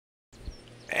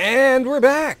And we're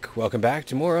back! Welcome back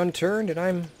to more Unturned, and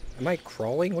am I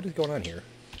crawling? What is going on here?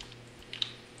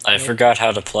 I forgot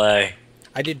how to play.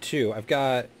 I did too. I've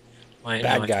got Wait, no,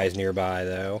 bad guys nearby,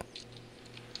 though.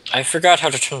 I forgot how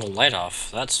to turn the light off.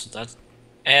 That's...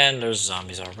 And there's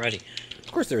zombies already.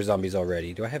 Of course there are zombies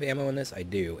already. Do I have ammo in this? I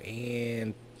do.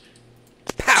 And...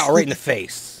 Pow! Right in the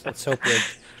face! Let's hope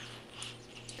that...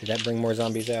 Did that bring more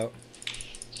zombies out?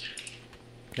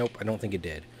 Nope, I don't think it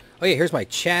did. Oh yeah, here's my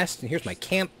chest, and here's my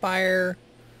campfire.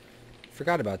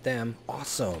 Forgot about them.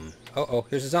 Awesome. Uh-oh,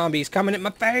 here's a zombie. He's coming at my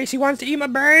face. He wants to eat my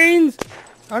brains.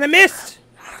 Oh, and I missed.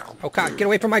 Oh, God, get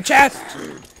away from my chest.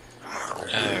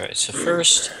 Alright, so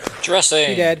first, dressing.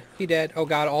 He dead. He dead. Oh,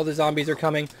 God, all the zombies are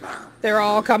coming. They're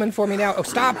all coming for me now. Oh,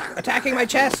 stop attacking my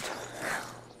chest.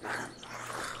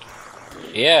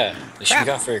 Yeah, you should be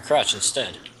going for your crotch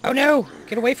instead. Oh, no.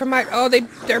 Get away from my... Oh,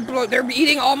 they're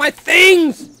eating all my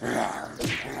things.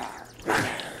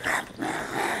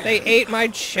 They ate my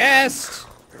chest.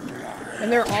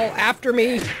 And they're all after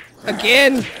me.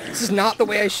 Again. This is not the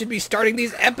way I should be starting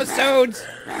these episodes.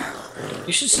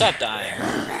 You should stop dying.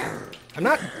 I'm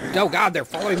not... Oh, God, they're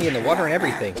following me in the water and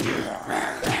everything.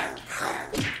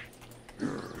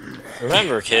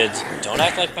 Remember, kids, don't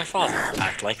act like my father.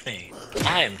 Act like me.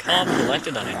 I am calm,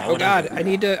 collected, and I know Oh, God, I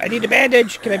need to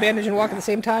bandage. Can I bandage and walk at the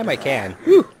same time? I can.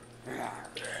 Whew.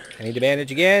 I need to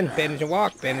bandage again. Bandage and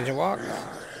walk. Bandage and walk.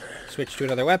 Switch to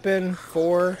another weapon.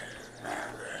 4.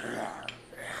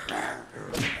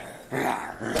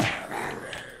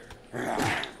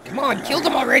 Come on, kill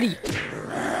them already.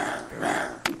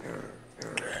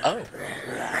 Oh.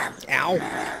 Ow.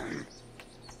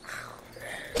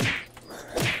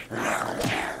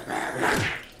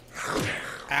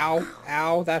 Ow.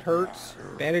 Ow, that hurts.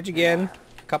 Bandage again.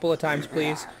 A couple of times,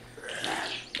 please.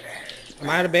 Am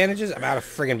I out of bandages? I'm out of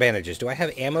friggin' bandages. Do I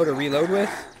have ammo to reload with?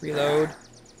 Reload.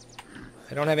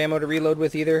 I don't have ammo to reload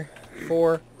with either.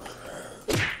 4.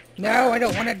 No, I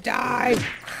don't want to die.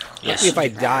 Yes. Luckily, if I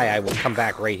die, I will come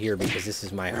back right here because this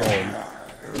is my home.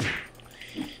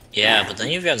 Yeah, but then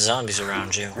you've got zombies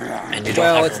around you, and you don't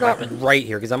Well, have it's a not weapon. right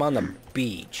here because I'm on the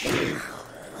beach.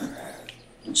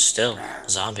 Still,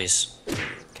 zombies.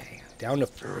 Okay, down to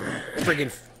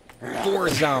friggin' 4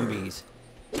 zombies.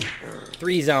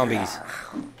 3 zombies.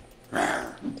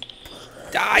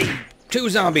 Die! 2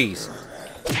 zombies.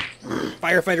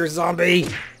 Firefighter zombie.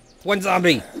 1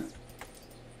 zombie.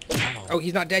 Oh,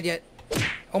 he's not dead yet.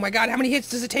 Oh my God, how many hits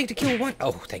does it take to kill one?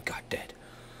 Oh, thank God, dead.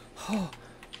 Oh,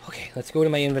 okay, let's go to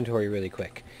my inventory really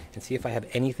quick and see if I have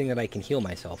anything that I can heal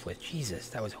myself with. Jesus,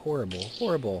 that was horrible,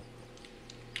 horrible.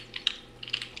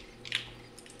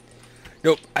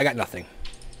 Nope, I got nothing.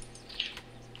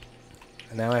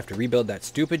 And now I have to rebuild that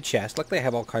stupid chest. Luckily, I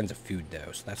have all kinds of food,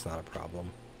 though, so that's not a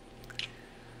problem.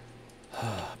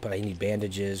 But I need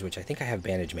bandages, which I think I have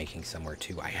bandage making somewhere,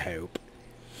 too. I hope.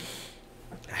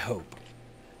 I hope.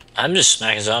 I'm just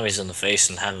smacking zombies in the face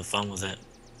and having fun with it.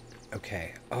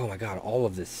 Okay. Oh, my God, all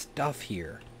of this stuff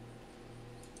here.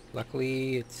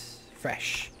 Luckily, it's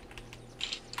fresh.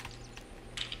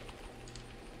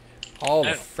 All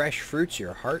the fresh fruits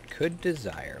your heart could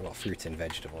desire. Well, fruits and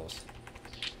vegetables.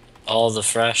 All the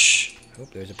fresh. Oh,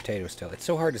 there's a potato still. It's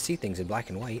so hard to see things in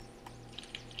black and white.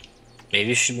 Maybe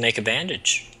you should make a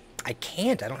bandage. I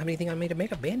can't. I don't have anything on me to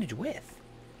make a bandage with.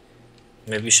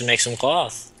 Maybe you should make some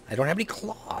cloth. I don't have any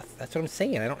cloth. That's what I'm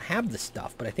saying. I don't have the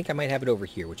stuff, but I think I might have it over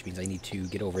here, which means I need to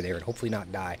get over there and hopefully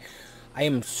not die. I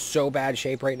am so bad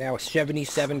shape right now.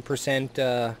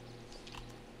 77%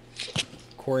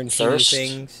 quarantine Thirst?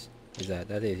 things. Is that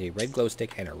is a red glow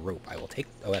stick and a rope. I will take...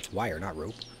 Oh, that's wire, not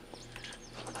rope.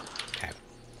 Okay.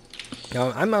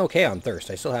 No, I'm okay on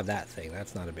thirst. I still have that thing.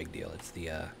 That's not a big deal. It's the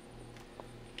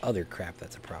other crap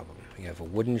that's a problem. We have a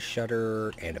wooden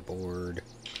shutter and a board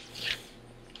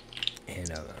and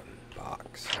a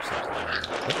box or something like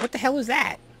that. What the hell is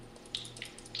that?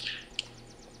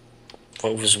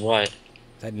 What was what?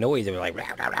 That noise, it was like...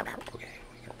 Okay.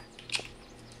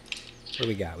 What do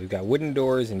we got? We've got wooden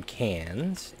doors and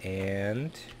cans,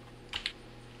 and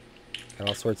got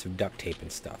all sorts of duct tape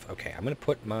and stuff. Okay, I'm going to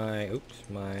put my... Oops,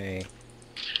 my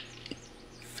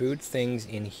food things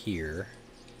in here.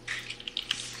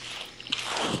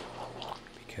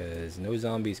 Because no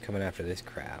zombies coming after this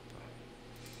crap.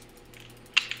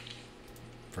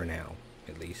 For now,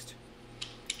 at least.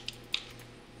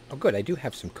 Oh, good. I do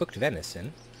have some cooked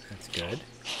venison. That's good.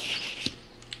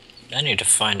 I need to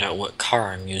find out what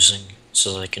car I'm using,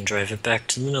 so that I can drive it back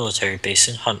to the military base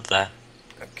and hunt that.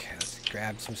 Okay, let's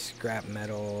grab some scrap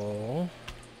metal.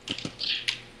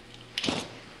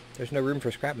 There's no room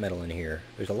for scrap metal in here.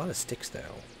 There's a lot of sticks,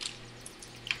 though.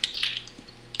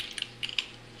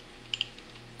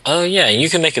 Oh yeah, you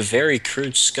can make a very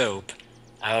crude scope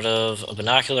out of a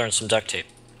binocular and some duct tape.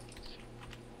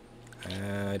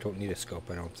 I don't need a scope,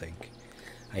 I don't think.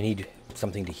 I need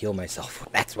something to heal myself.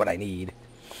 That's what I need.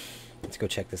 Let's go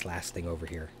check this last thing over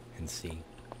here and see.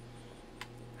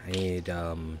 I need,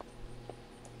 oh,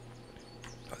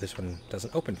 this one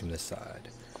doesn't open from this side.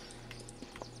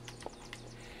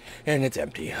 And it's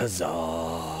empty.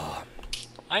 Huzzah!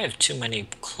 I have too many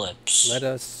clips. Let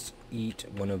us eat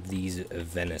one of these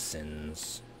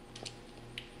venisons.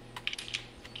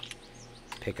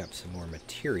 Pick up some more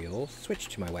materials. Switch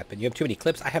to my weapon. You have too many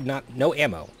clips. I have no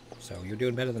ammo. So you're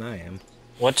doing better than I am.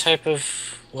 What type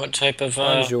of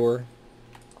Bonjour.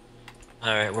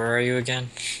 Alright, where are you again?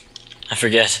 I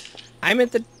forget. I'm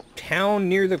at the town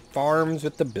near the farms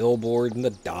with the billboard and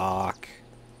the dock.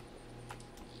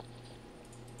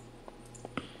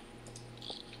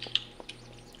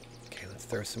 Okay, let's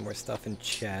throw some more stuff in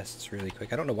chests really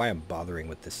quick. I don't know why I'm bothering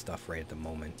with this stuff right at the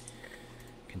moment,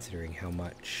 considering how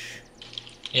much...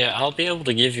 Yeah, I'll be able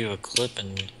to give you a clip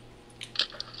and...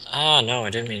 Ah, no, I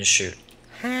didn't mean to shoot.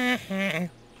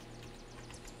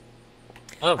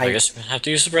 Oh, I guess we're gonna have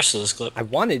to use the rest of this clip. I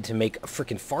wanted to make a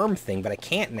freaking farm thing, but I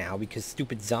can't now because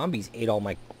stupid zombies ate all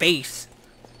my face.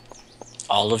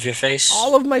 All of your face?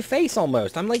 All of my face,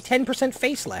 almost. I'm like 10%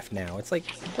 face left now. It's like,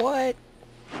 what?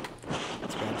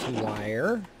 Let's grab some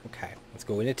wire. Okay, let's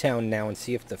go into town now and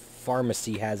see if the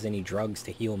pharmacy has any drugs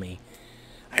to heal me.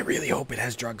 I really hope it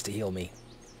has drugs to heal me.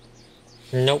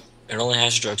 Nope. It only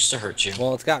has drugs to hurt you.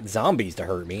 Well, it's got zombies to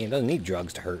hurt me. It doesn't need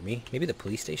drugs to hurt me. Maybe the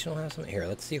police station will have something. Here,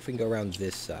 let's see if we can go around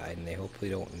this side, and they hopefully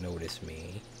don't notice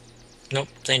me. Nope,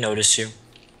 they notice you.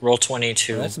 Roll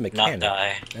 22, that's a mechanic. not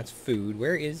die. That's food.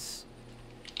 Where is...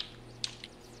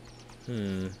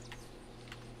 Where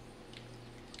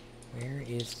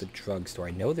is the drugstore?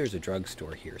 I know there's a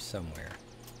drugstore here somewhere.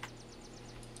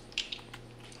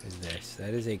 What is this?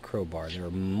 That is a crowbar. There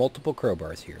are multiple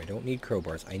crowbars here. I don't need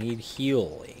crowbars. I need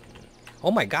healing. Oh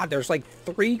my god, there's like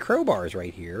 3 crowbars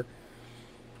right here.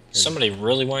 Somebody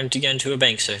really wanted to get into a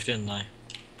bank safe, didn't they?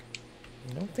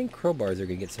 I don't think crowbars are going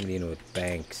to get somebody into a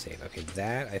bank safe. Okay,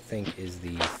 that I think is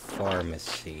the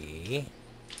pharmacy.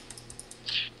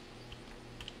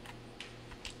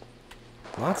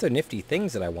 Lots of nifty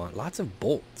things that I want. Lots of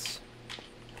bolts.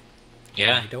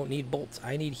 Yeah. I don't need bolts.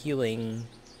 I need healing.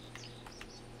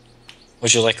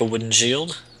 Would you like a wooden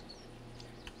shield?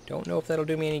 Don't know if that'll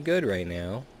do me any good right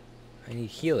now. I need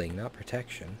healing, not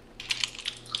protection.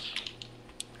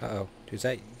 Uh-oh. Is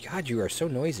that... God, you are so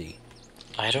noisy.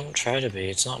 I don't try to be.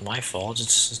 It's not my fault.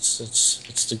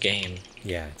 It's the game.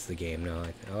 Yeah, it's the game. No.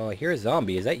 Oh, I hear a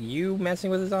zombie. Is that you messing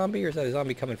with a zombie, or is that a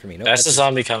zombie coming for me? Nope, That's a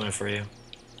zombie coming for you.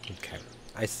 Okay.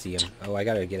 I see him. Oh, I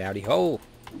gotta get out of here. Oh!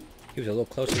 He was a little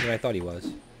closer than I thought he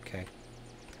was. Okay.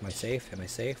 Am I safe? Am I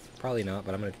safe? Probably not,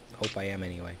 but I'm gonna hope I am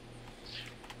anyway.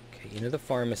 Okay, into the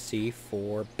pharmacy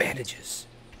for bandages.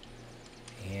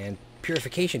 And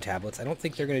purification tablets. I don't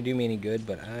think they're gonna do me any good,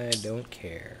 but I don't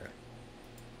care.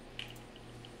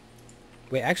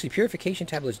 Wait, actually, purification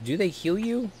tablets, do they heal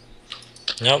you?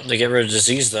 Nope, they get rid of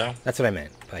disease, though. That's what I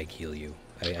meant by heal you.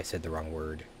 I said the wrong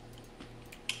word.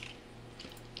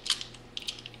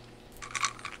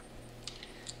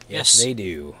 Yes, they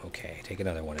do. Okay, take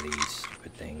another one of these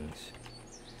stupid things.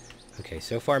 Okay,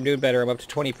 so far I'm doing better. I'm up to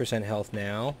 20% health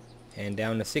now. And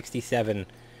down to 67%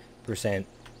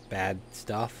 bad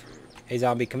stuff. Hey,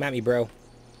 zombie, come at me, bro.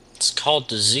 It's called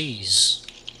disease.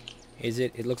 Is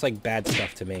it? It looks like bad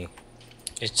stuff to me.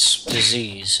 It's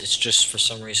disease. It's just for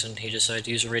some reason he decided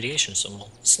to use a radiation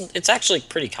symbol. It's actually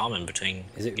pretty common between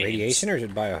Is it games. radiation or is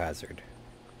it biohazard?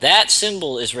 That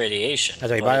symbol is radiation.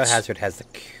 That's right, biohazard has the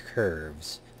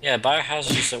curves. Yeah,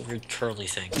 biohazard is that weird curly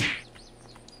thing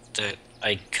that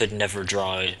I could never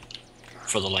draw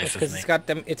for the life of me. Because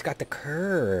it's got the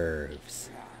curves.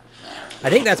 I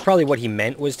think that's probably what he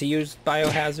meant, was to use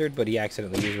biohazard, but he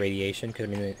accidentally used radiation. Because, I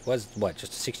mean, it was, what,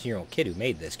 just a 16-year-old kid who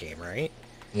made this game, right?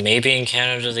 Maybe in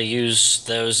Canada they use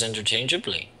those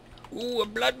interchangeably. Ooh, a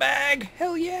blood bag!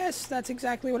 Hell yes! That's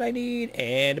exactly what I need.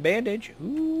 And a bandage.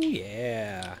 Ooh,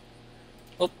 yeah.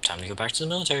 Oh, time to go back to the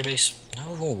military base.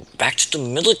 No, back to the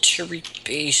military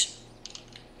base.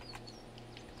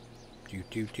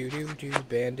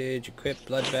 Bandage, equip,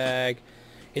 blood bag.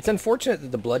 It's unfortunate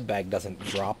that the blood bag doesn't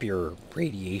drop your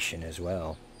radiation as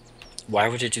well. Why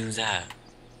would it do that?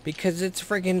 Because it's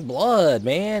friggin' blood,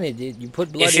 man. You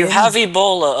put blood in. If you have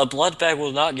Ebola, a blood bag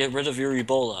will not get rid of your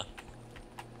Ebola.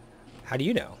 How do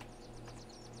you know?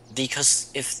 Because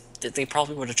if they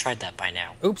probably would have tried that by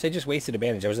now. Oops, I just wasted a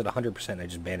bandage. I was at 100%. I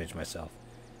just bandaged myself.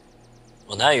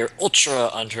 Well, now you're ultra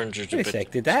unturned. Wait a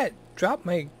sec. Did that drop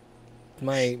my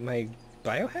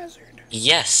biohazard?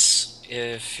 Yes.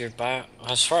 If your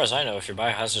as far as I know, if your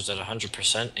biohazard's at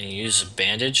 100% and you use a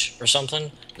bandage or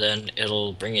something, then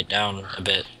it'll bring it down a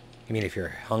bit. You mean if your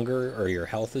hunger or your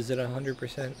health is at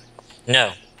 100%?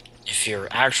 No. If your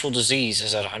actual disease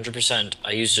is at 100%,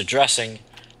 I used a dressing,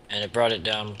 and it brought it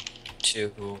down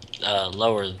to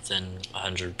lower than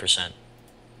 100%.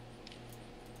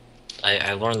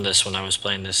 I learned this when I was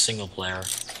playing this single player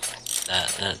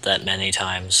that many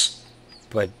times.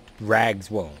 But rags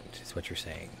won't, is what you're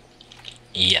saying.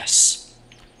 Yes.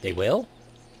 They will?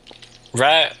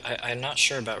 I'm not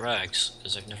sure about rags,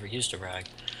 because I've never used a rag.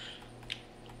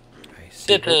 I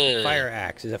see. Oh, fire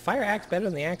axe. Is a fire axe better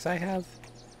than the axe I have?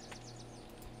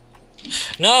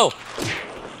 No!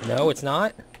 No, it's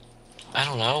not? I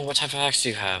don't know. What type of axe do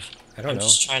you have? I don't know. I'm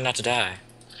just trying not to die.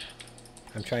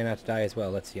 I'm trying not to die as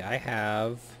well. Let's see. I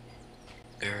have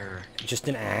just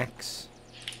an axe.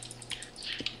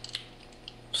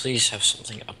 Please have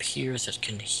something up here that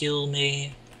can heal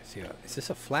me. Let's see. Is this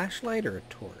a flashlight or a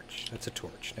torch? That's a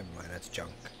torch. Never mind. That's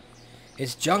junk.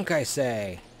 It's junk, I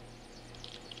say.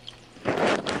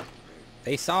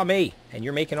 They saw me, and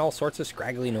you're making all sorts of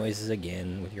scraggly noises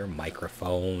again with your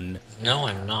microphone. No,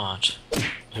 I'm not. I'm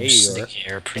Hey, sitting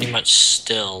here pretty much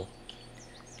still.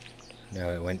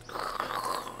 No, it went...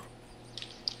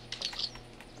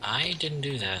 I didn't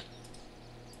do that.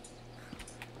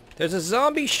 There's a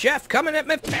zombie chef coming at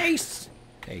my face!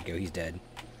 There you go, he's dead.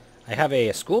 I have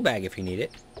a school bag if you need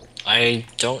it. I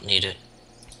don't need it.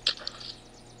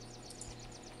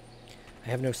 I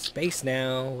have no space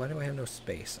now. Why do I have no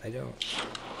space? I don't.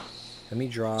 Let me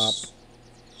drop...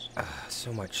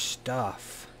 so much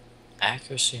stuff.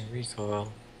 Accuracy and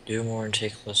recoil. Do more and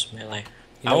take less melee.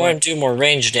 You know I want to do more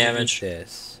range damage.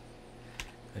 This. I'm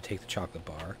gonna take the chocolate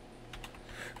bar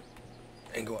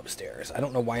and go upstairs. I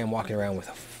don't know why I'm walking around with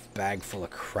a bag full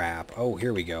of crap. Oh,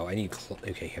 here we go. I need...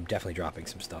 Okay, I'm definitely dropping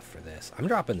some stuff for this. I'm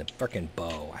dropping the frickin'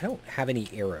 bow. I don't have any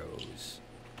arrows.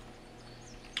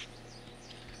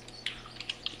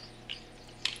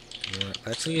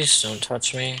 Please don't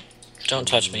touch me. Don't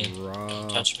touch me. Don't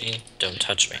touch me. Don't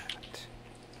touch me.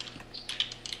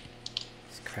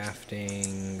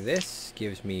 Crafting this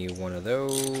gives me one of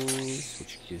those,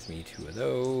 which gives me two of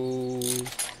those,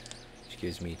 which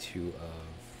gives me two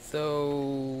of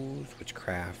those, which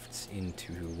crafts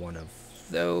into one of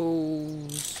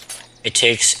those. It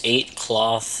takes 8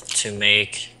 cloth to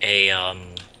make a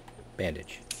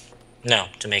bandage. No,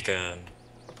 to make a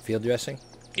field dressing.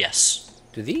 Yes.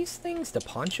 Do these things, the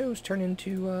ponchos, turn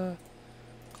into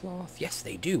cloth? Yes,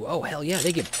 they do. Oh hell yeah,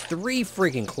 they give 3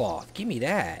 friggin' cloth. Give me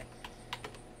that.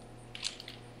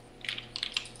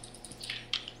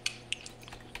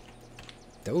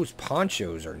 Those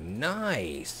ponchos are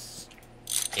nice.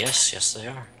 Yes, yes they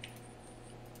are.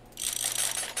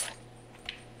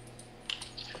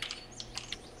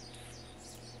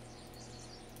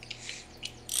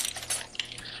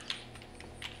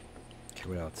 Okay,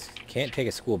 what else? Can't take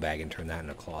a school bag and turn that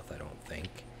into cloth, I don't think.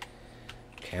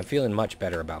 Okay, I'm feeling much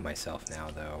better about myself now,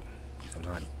 though. I'm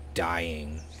not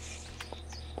dying.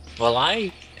 Well,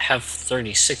 I have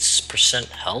 36%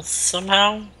 health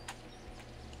somehow.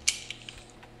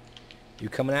 You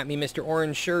coming at me, Mr.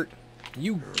 Orange Shirt?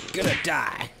 You gonna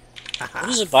die. What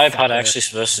is a bipod actually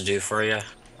supposed to do for you?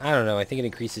 I don't know. I think it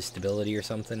increases stability or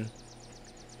something.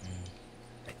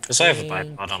 Because I have a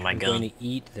bipod on my gun. I'm going to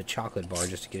eat the chocolate bar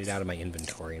just to get it out of my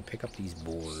inventory and pick up these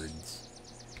boards.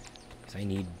 Because I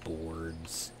need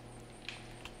boards.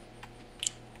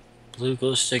 Blue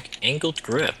glow stick angled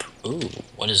grip. Ooh,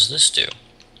 what does this do?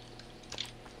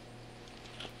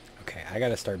 Okay, I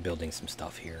gotta start building some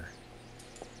stuff here.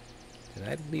 Did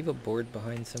I leave a board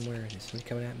behind somewhere? Is somebody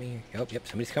coming at me? Oh, yep,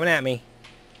 somebody's coming at me.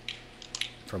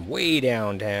 From way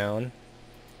downtown.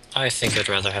 I think I'd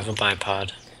rather have a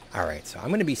bipod. Alright, so I'm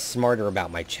going to be smarter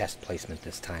about my chest placement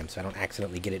this time, so I don't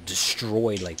accidentally get it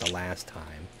destroyed like the last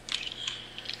time.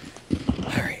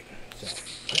 Alright, so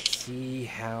let's see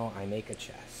how I make a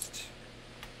chest.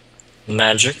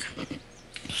 Magic.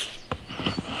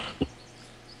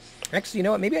 Actually, you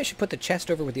know what? Maybe I should put the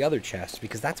chest over with the other chest,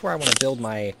 because that's where I want to build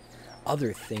my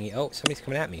other thingy. Oh, somebody's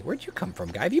coming at me. Where'd you come from,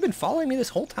 guy? Have you been following me this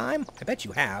whole time? I bet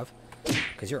you have,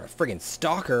 because you're a friggin'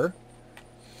 stalker.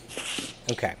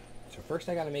 Okay. So first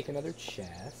I gotta make another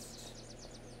chest.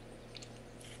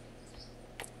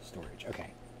 Storage,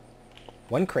 okay.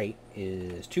 1 crate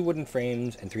is 2 wooden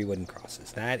frames and 3 wooden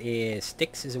crosses. That is,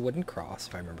 sticks is a wooden cross,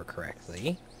 if I remember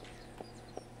correctly.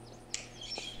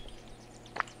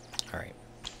 Alright.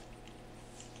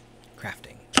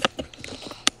 Crafting.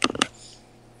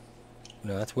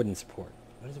 No, that's wooden support.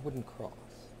 What is a wooden cross?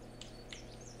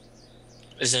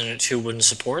 Isn't it 2 wooden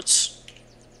supports?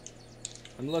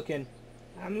 I'm looking.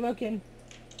 I'm looking.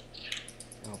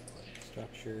 Output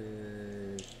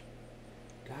structures.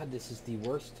 God, this is the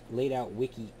worst laid out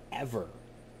wiki ever.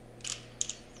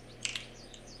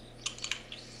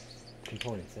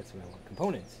 Components, that's what I want.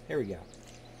 Components. There we go.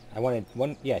 I wanted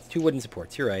one. Yeah, it's 2 wooden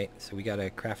supports. You're right. So we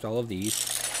gotta craft all of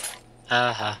these.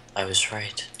 Haha, I was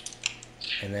right.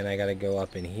 And then I gotta go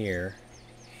up in here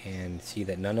and see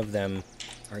that none of them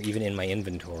are even in my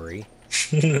inventory.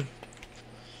 So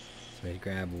I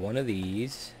grab one of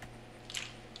these.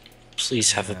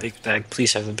 Please have a big bag.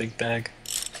 Please have a big bag.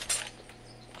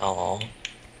 Oh.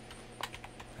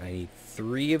 I need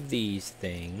 3 of these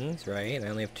things, right? And I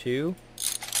only have 2.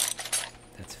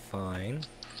 That's fine.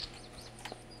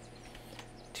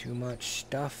 Too much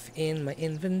stuff in my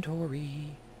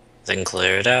inventory. Then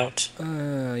clear it out.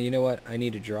 You know what? I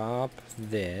need to drop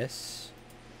this.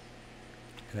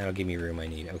 And that'll give me room I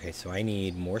need. Okay, so I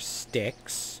need more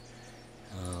sticks.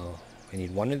 I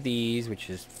need one of these, which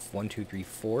is 1, 2, 3,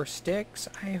 4 sticks,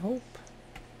 I hope.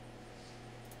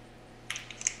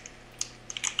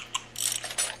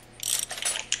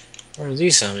 Where are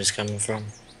these zombies coming from?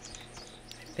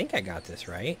 I think I got this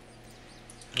right.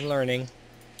 I'm learning.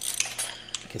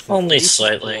 Only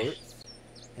slightly.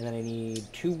 And then I need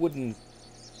 2 wooden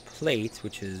plates,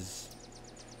 which is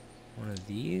one of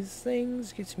these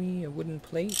things. Gets me a wooden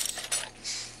plate.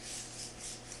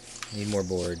 I need more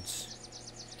boards.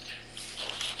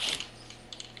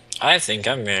 I think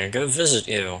I'm gonna go visit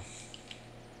you.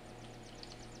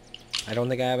 I don't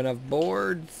think I have enough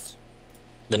boards.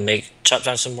 Then chop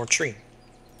down some more tree.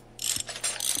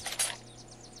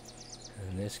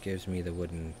 And this gives me the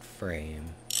wooden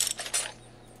frame.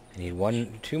 I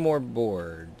need 2 more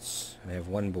boards. I have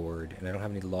 1 board, and I don't have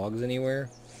any logs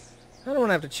anywhere. I don't want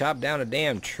to have to chop down a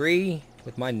damn tree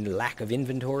with my lack of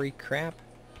inventory crap.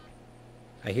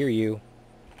 I hear you.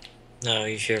 No,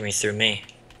 you hear me through me.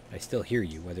 I still hear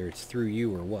you, whether it's through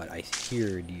you or what. I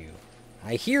heard you.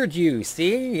 I heard you,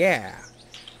 see? Yeah.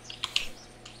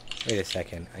 Wait a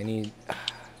second. I need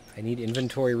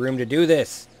inventory room to do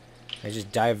this. I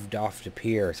just dived off the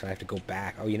pier, so I have to go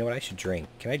back. Oh, you know what? I should drink.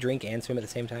 Can I drink and swim at the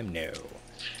same time? No.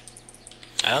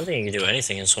 I don't think you can do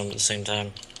anything and swim at the same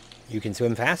time. You can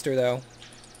swim faster, though.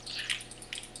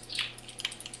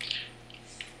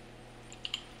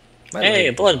 Hey,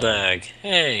 a blood bag.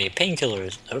 Hey,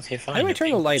 painkillers. Okay, fine. How do I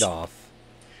turn the light off?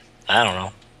 I don't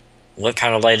know. What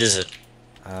kind of light is it?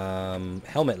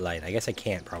 Helmet light. I guess I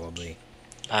can't, probably.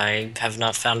 I have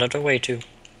not found out a way to.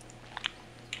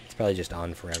 It's probably just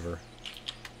on forever.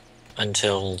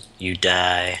 Until you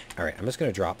die. Alright, I'm just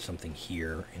going to drop something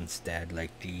here instead,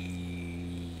 like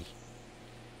the...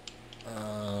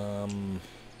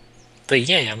 But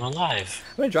yay, I'm alive.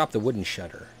 I'm going to drop the wooden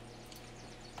shutter.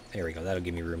 There we go, that'll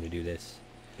give me room to do this.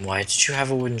 Why did you have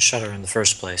a wooden shutter in the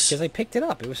first place? Because I picked it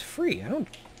up, it was free. I don't...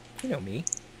 You know me.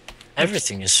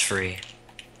 Everything is free.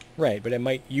 Right, but I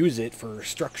might use it for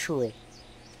structural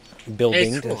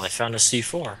building. Hey, cool, I found a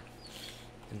C4.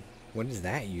 What is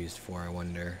that used for, I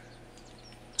wonder?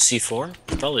 C4?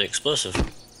 Probably explosive.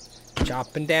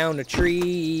 Chopping down a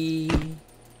tree.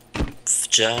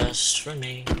 Just for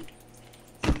me.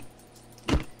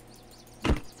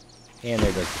 And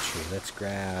there goes the tree. Let's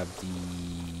grab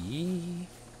the...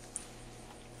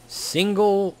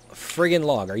 single friggin'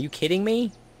 log. Are you kidding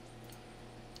me?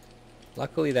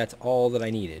 Luckily, that's all that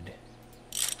I needed.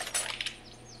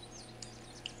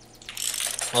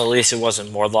 Well, at least it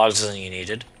wasn't more logs than you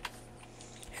needed.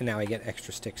 And now I get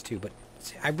extra sticks, too. But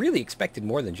I really expected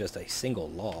more than just a single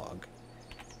log.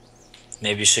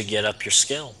 Maybe you should get up your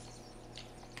skill.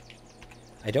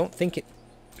 I don't think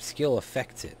skill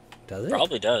affects it, does it?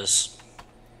 Probably does.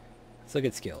 Let's look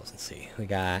at skills and see. We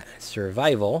got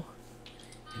survival,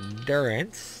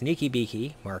 endurance, sneaky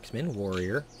beaky, marksman,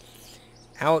 warrior,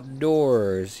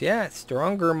 outdoors. Yeah,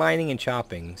 stronger mining and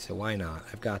chopping, so why not?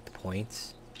 I've got the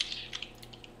points.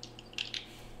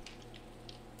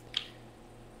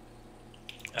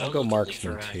 I'll go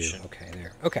marksman too. Okay,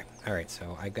 there. Okay, alright,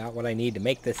 so I got what I need to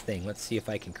make this thing. Let's see if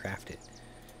I can craft it.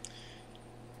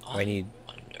 Do I need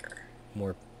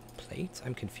more plates?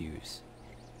 I'm confused.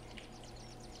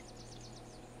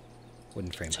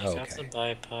 Wooden frame. Take off the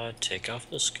bipod, take off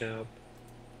the scope.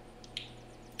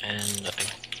 And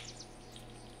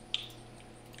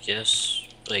yes,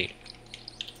 wait.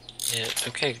 Yeah,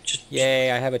 okay, just...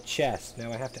 Yay, I have a chest.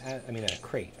 Now I have to add... I mean, a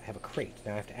crate. I have a crate.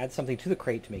 Now I have to add something to the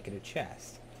crate to make it a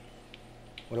chest.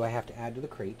 What do I have to add to the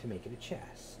crate to make it a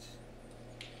chest?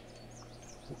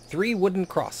 3 wooden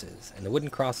crosses. And the wooden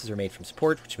crosses are made from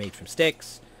support, which are made from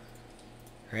sticks.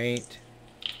 Right?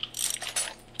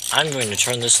 I'm going to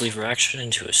turn this lever action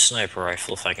into a sniper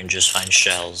rifle if I can just find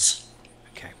shells.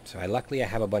 Okay, so luckily I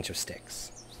have a bunch of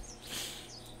sticks.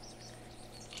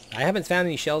 I haven't found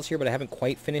any shells here, but I haven't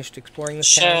quite finished exploring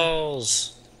this town.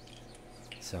 Shells!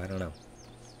 So I don't know.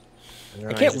 And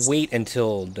then I can't just- wait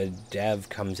until the dev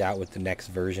comes out with the next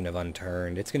version of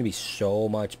Unturned. It's going to be so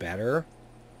much better.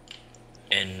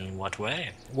 In what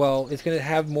way? Well, it's going to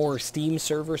have more Steam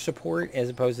server support as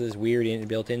opposed to this weird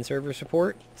built-in server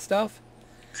support stuff.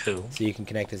 Cool. So you can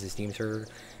connect as a Steam server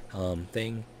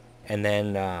thing. And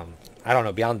then, I don't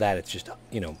know, beyond that, it's just,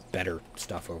 you know, better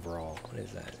stuff overall. What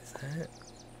is that? Is that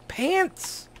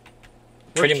pants?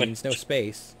 Pretty Work much. jeans, no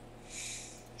space.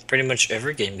 Pretty much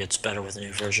every game gets better with a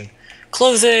new version.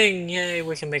 Clothing! Yay,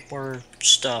 we can make more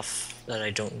stuff that I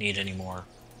don't need anymore.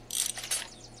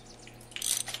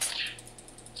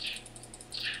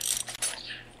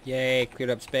 Yay,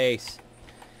 cleared up space.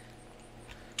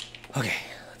 Okay,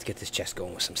 let's get this chest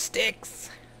going with some sticks.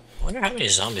 I wonder how many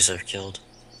zombies I've killed.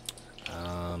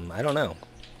 I don't know.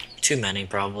 Too many,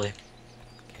 probably.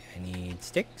 Okay, I need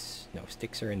sticks. No,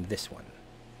 sticks are in this one.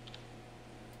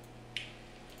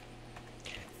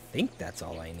 Okay, I think that's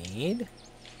all I need.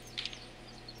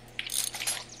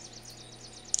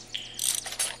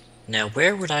 Now,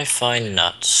 where would I find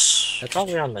nuts? That's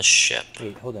Probably on the ship.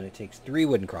 Wait, hold on. It takes 3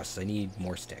 wooden crosses. I need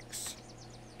more sticks.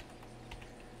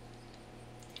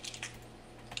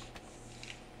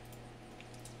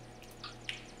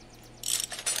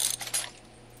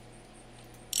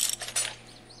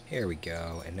 Here we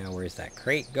go. And now where's that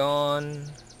crate gone?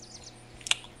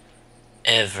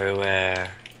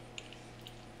 Everywhere.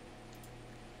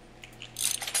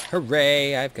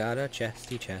 Hooray! I've got a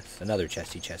chesty chest. Another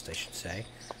chesty chest, I should say.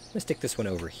 I'm gonna stick this one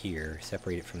over here.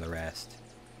 Separate it from the rest.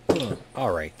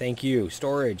 Alright, thank you.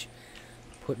 Storage.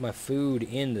 Put my food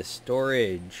in the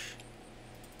storage.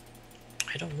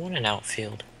 I don't want an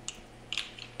outfield.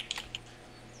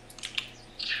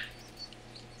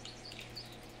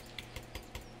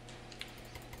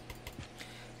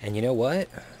 And you know what?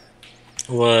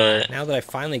 What? Now that I've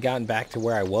finally gotten back to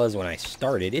where I was when I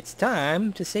started, it's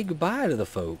time to say goodbye to the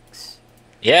folks.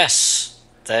 Yes!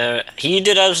 He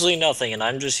did absolutely nothing, and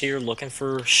I'm just here looking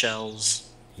for shells.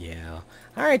 Yeah.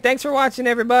 Alright, thanks for watching,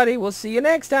 everybody. We'll see you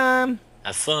next time.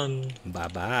 Have fun.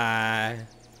 Bye-bye.